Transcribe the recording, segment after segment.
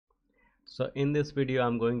So in this video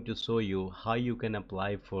I'm going to show you how you can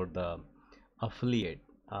apply for the affiliate.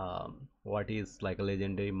 What is like a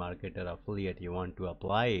legendary marketer affiliate? You want to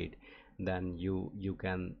apply it, then you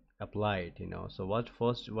can apply it, so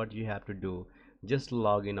what you have to do, just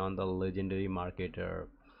log in on the legendary marketer,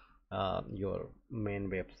 your main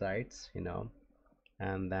websites,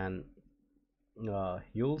 and then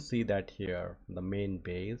you'll see that here the main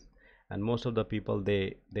base. And most of the people,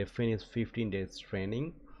 they finish 15 days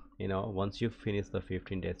training. Once you finish the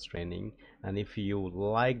 15 days training, and if you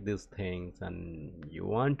like these things and you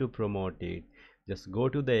want to promote it, just go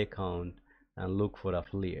to the account and look for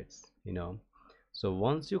affiliates. So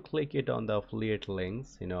once you click it on the affiliate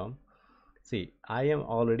links, see, I am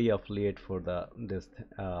already affiliate for the this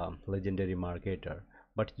legendary marketer,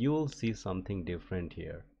 but you'll see something different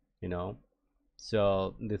here. you know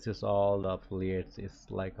so this is all the affiliates.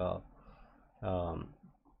 It's like a, um,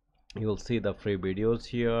 you'll see the free videos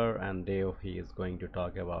here, and Dave, he is going to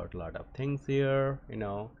talk about a lot of things here.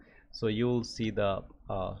 So you'll see the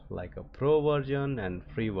like a pro version and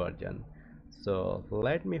free version. So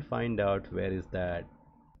let me find out where is that.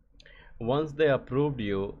 Once they approved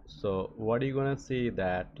you, so what are you gonna see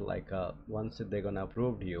that, like once they're gonna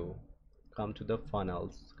approve you, come to the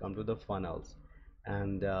funnels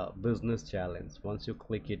and business challenge. Once you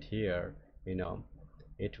click it here, you know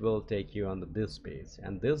it will take you on this page,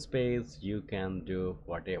 and this page you can do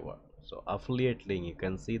whatever. So affiliate link, you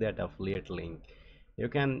can see that affiliate link. You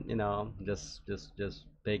can, just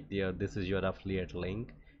take this is your affiliate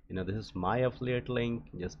link. This is my affiliate link.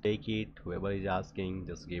 Just take it, whoever is asking,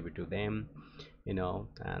 just give it to them.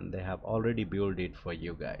 And they have already built it for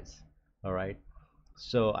you guys. All right,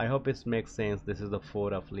 so I hope it makes sense. This is the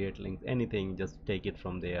 4 affiliate links. Anything, just take it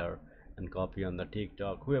from there and copy on the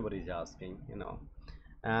TikTok, whoever is asking.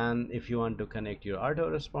 And if you want to connect your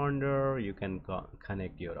autoresponder, you can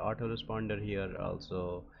connect your autoresponder here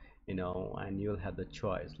also. And you'll have the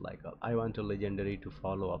choice, like I want a legendary to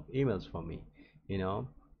follow up emails for me. you know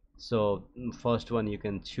so first one you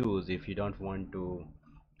can choose. If you don't want to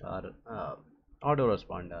uh, uh,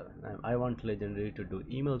 autoresponder, I want legendary to do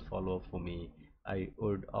email follow up for me. I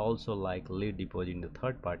would also like lead deposit in the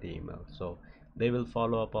third party email, so they will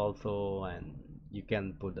follow up also, and you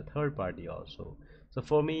can put the third party also. So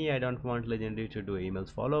for me, I don't want legendary to do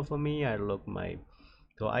emails follow for me. I look my,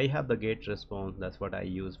 so I have the get response. That's what I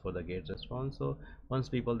use for the get response. So once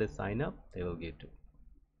people they sign up, they will get to.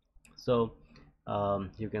 So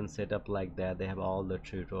you can set up like that. They have all the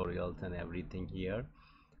tutorials and everything here.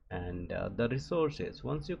 And the resources,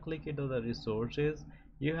 once you click into the resources,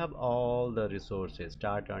 you have all the resources.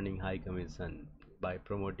 Start earning high commission by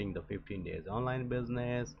promoting the 15 days online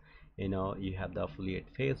business. You have the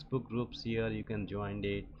affiliate Facebook groups here, you can join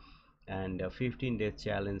it. And 15 days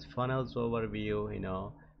challenge funnels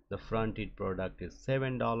overview. The front end product is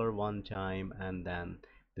 $7 one time, and then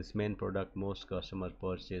this main product most customers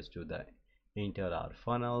purchase to the enter our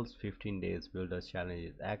funnels. 15 days builder challenge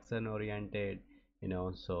is action oriented.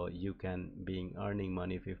 So you can being earning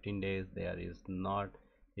money 15 days. There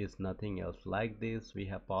is nothing else like this. We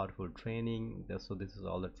have powerful training. So this is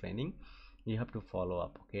all the training you have to follow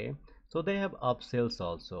up. Okay, so they have upsells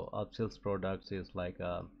also. Upsells products is like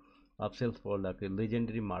a upsells for like a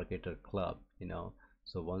legendary marketer club.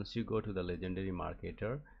 So once you go to the legendary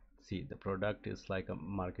marketer, see the product is like a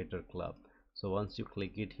marketer club. So once you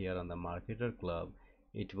click it here on the marketer club,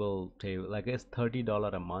 it will take like it's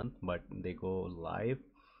 $30 a month, but they go live.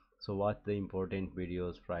 So watch the important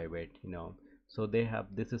videos private. So they have,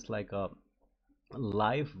 this is like a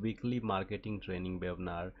live weekly marketing training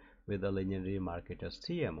webinar with a legendary marketer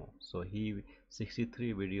CMO. So he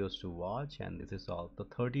 63 videos to watch, and this is all the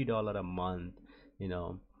 $30 a month. you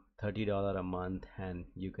know $30 a month, and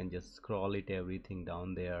you can just scroll it everything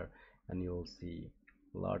down there, and you'll see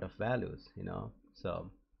a lot of values.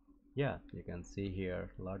 So yeah, you can see here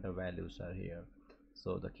a lot of values are here.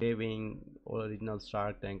 So the caving original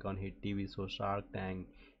Shark Tank on hit TV. So Shark Tank,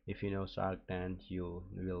 if you know Shark Tank, you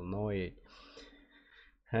will know it.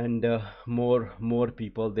 And more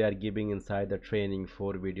people they are giving inside the training,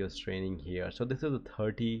 4 videos training here. So this is a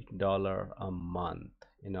 $30 a month.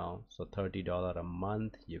 So $30 a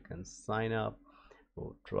month, you can sign up.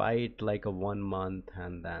 Try it like a 1 month,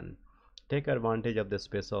 and then take advantage of the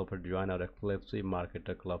special offer. Join our exclusive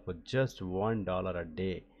marketer club for just $1 a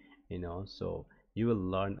day. So you will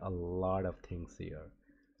learn a lot of things here.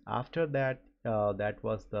 After that, that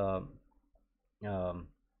was the um,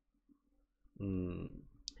 mm,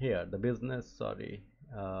 here the business, sorry.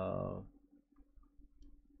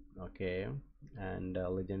 Okay, and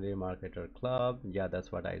legendary marketer club, yeah,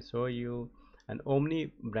 that's what I show you. An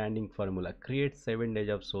omni branding formula: create 7 days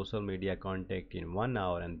of social media content in 1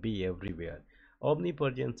 hour and be everywhere.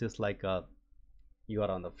 Omnipresence is like a, you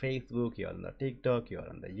are on the Facebook, you are on the TikTok, you are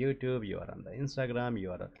on the YouTube, you are on the Instagram,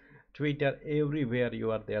 you are on Twitter, everywhere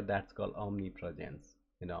you are there. That's called omnipresence,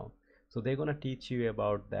 you know. So they're gonna teach you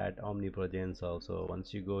about that omnipresence also.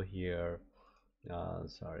 Once you go here,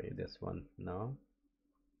 sorry, this one, no,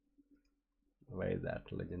 where is that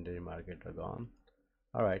legendary marketer gone?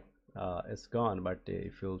 All right, it's gone, but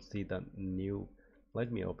if you'll see the new,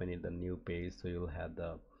 let me open it, the new page, so you'll have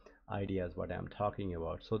the ideas what I'm talking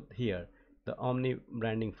about. So here, the omni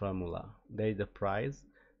branding formula, there is a price,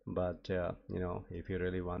 but you know, if you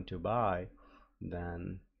really want to buy,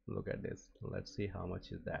 then look at this. Let's see how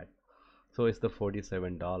much is that. So it's the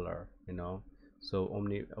 $47, you know. So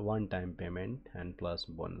only a one-time payment and plus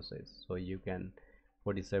bonuses. So you can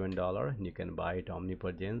 $47 and you can buy it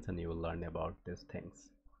omnipresence and you will learn about these things.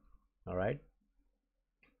 All right.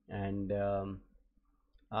 And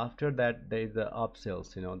after that there is the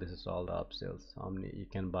upsells, you know. This is all the upsells. Omni, you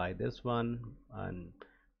can buy this one and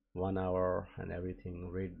 1 hour and everything.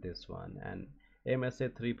 Read this one. And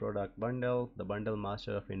MSA 3 product bundle, the bundle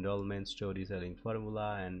master of enrollment, storytelling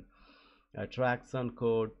formula, and attraction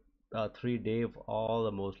code, 3 day of all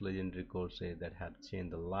the most legendary courses that have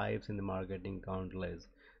changed the lives in the marketing countless.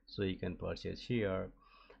 So you can purchase here.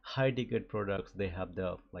 High ticket products, they have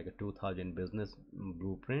the like a 2000 business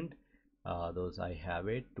blueprint. Those I have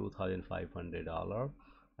it, $2500,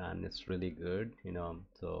 and it's really good, you know.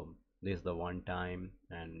 So this is the one time.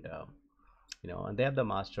 And you know, and they have the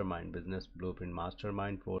mastermind business blueprint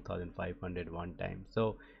mastermind, 4500 one time.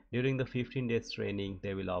 So during the 15 days training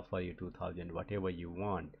they will offer you 2000 whatever you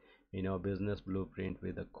want, you know, business blueprint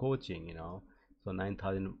with the coaching, you know. So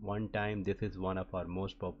 9000 one time. This is one of our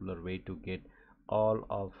most popular way to get all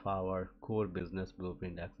of our core business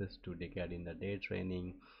blueprint access to decade in the day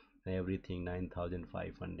training, everything.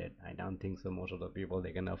 9500. I don't think so most of the people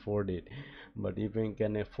they can afford it, but if you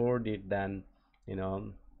can afford it, then you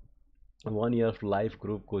know, 1 year of live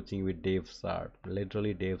group coaching with Dave Sharp.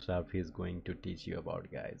 Literally, Dave Sharp is going to teach you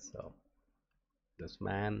about, guys. So this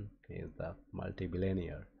man is the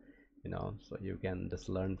multi-billionaire, you know. So you can just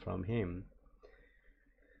learn from him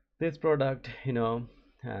this product, you know.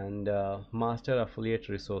 And master affiliate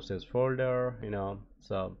resources folder, you know.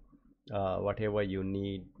 So whatever you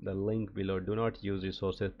need, the link below. Do not use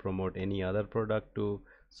resources promote any other product to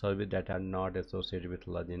service that are not associated with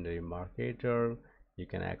legendary marketer. You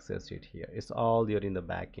can access it here. It's all there in the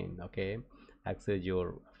back end. Okay, access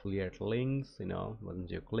your affiliate links, you know.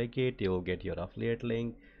 Once you click it, you will get your affiliate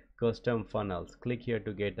link. Custom funnels, click here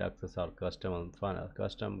to get access our custom funnel.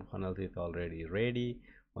 Custom funnels is already ready.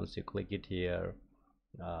 Once you click it here,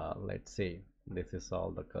 let's see, this is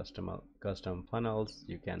all the custom funnels.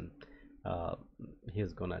 You can uh,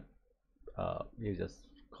 he's gonna you just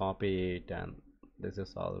copy it, and this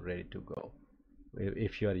is all ready to go.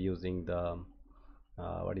 If you are using the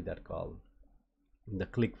what is that called, the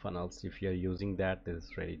click funnels, if you are using that, this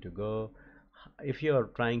is ready to go. If you are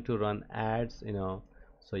trying to run ads, you know,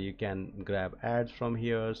 so you can grab ads from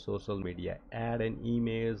here. Social media ad and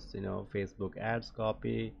emails, you know. Facebook ads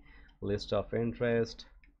copy, list of interest,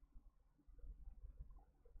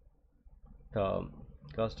 the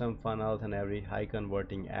custom funnels, and every high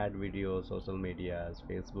converting ad videos, social medias,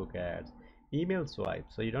 Facebook ads, email swipe.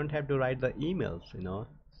 So you don't have to write the emails, you know.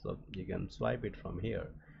 So you can swipe it from here.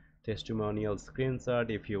 Testimonial screenshot,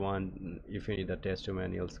 if you want, if you need a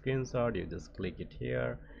testimonial screenshot, you just click it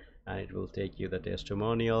here and it will take you the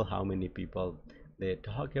testimonial, how many people they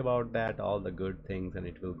talk about that, all the good things, and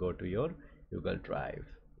it will go to your Google Drive.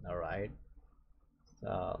 All right.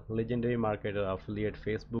 Legendary marketer affiliate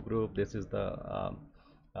Facebook group, this is the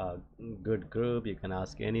uh, good group. You can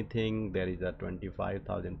ask anything. There is a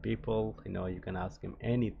 25,000 people, you know. You can ask him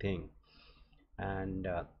anything. And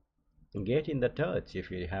get in the touch if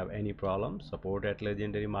you have any problem. Support at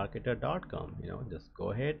legendarymarketer.com, you know. Just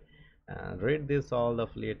go ahead and read this all the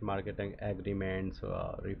affiliate marketing agreements,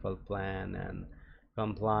 referral plan, and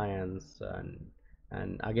compliance.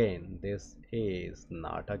 And again, this is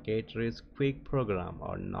not a get rich quick program,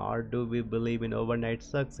 or nor do we believe in overnight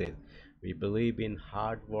success. We believe in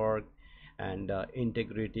hard work and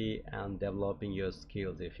integrity and developing your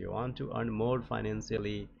skills. If you want to earn more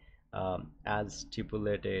financially, as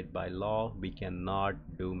stipulated by law, we cannot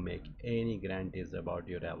do make any guarantees about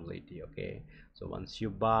your ability. Okay, so once you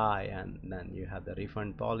buy, and then you have the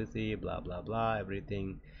refund policy, blah blah blah,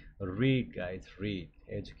 everything. Read, guys, read,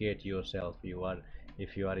 educate yourself. You are,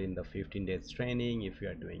 if you are in the 15 days training, if you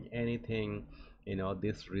are doing anything, you know,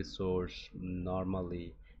 this resource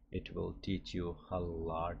normally it will teach you a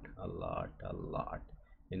lot,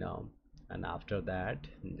 you know. And after that,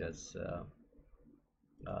 just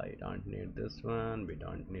you don't need this one, we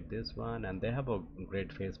don't need this one. And they have a great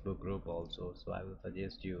Facebook group also, so I will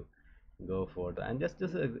suggest you go for the, and just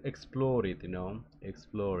explore it,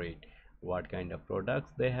 explore it, what kind of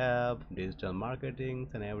products they have, digital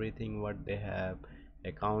marketings and everything, what they have,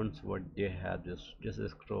 accounts, what they have. Just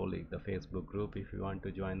scrolling the Facebook group. If you want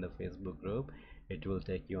to join the Facebook group, it will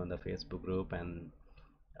take you on the Facebook group. And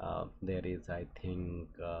there is, I think,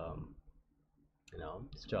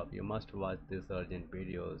 stop, you must watch these urgent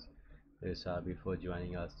videos this before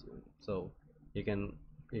joining us. So you can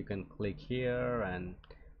you can click here, and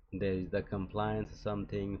there is the compliance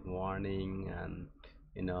something warning, and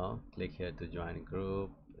click here to join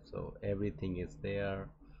group. So everything is there,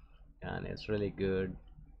 and it's really good.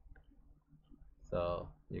 So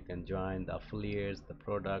you can join the affiliates, the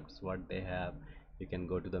products, what they have. You can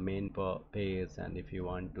go to the main page, and if you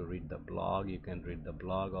want to read the blog, you can read the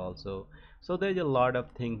blog also. So there's a lot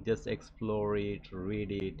of things. Just explore it,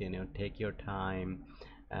 read it, take your time,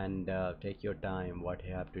 and take your time what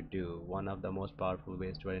you have to do. One of the most powerful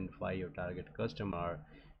ways to identify your target customer,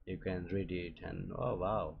 you can read it. And oh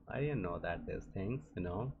wow, I didn't know that there's things.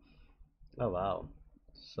 Oh wow.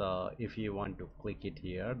 So if you want to click it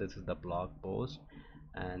here, this is the blog post.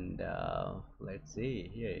 And let's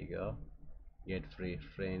see, here you go, get free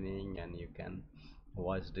training, and you can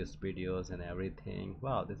watch these videos and everything.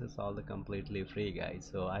 Wow, this is all the completely free, guys.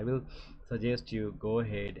 So I will suggest you go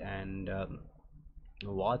ahead and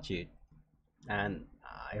watch it. And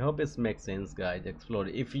I hope it makes sense, guys. Explore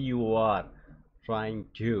if you are trying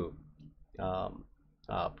to um,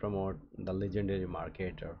 promote the legendary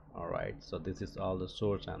marketer. All right, so this is all the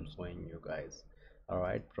source I'm showing you guys. All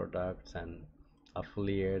right, products and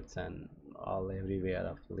affiliates and all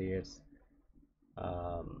everywhere affiliates.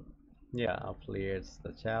 um, yeah, affiliates,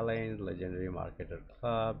 the challenge, legendary marketer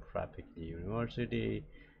club, traffic university,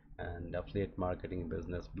 and affiliate marketing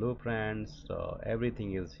business blueprints. So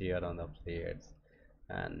everything is here on the affiliates.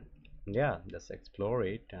 And yeah, just explore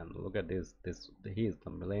it and look at this he is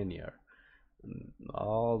the millionaire.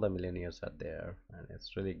 All the millionaires are there, and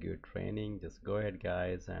it's really good training. Just go ahead,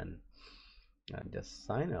 guys, and just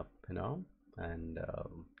sign up, and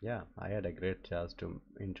yeah, I had a great chance to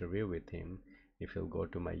interview with him. If you'll go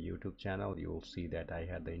to my YouTube channel, you will see that I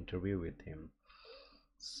had the interview with him.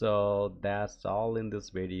 So that's all in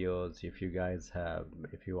this videos. If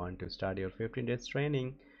you want to start your 15 days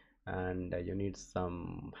training, and you need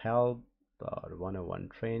some help or one-on-one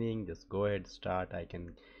training, just go ahead, start. I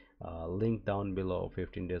can link down below.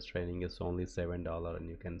 15 days training is only $7, and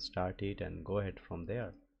you can start it and go ahead from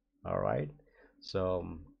there. All right,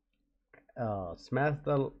 so smash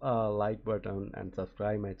the like button and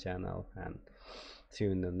subscribe my channel, and see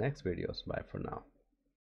you in the next videos. Bye for now.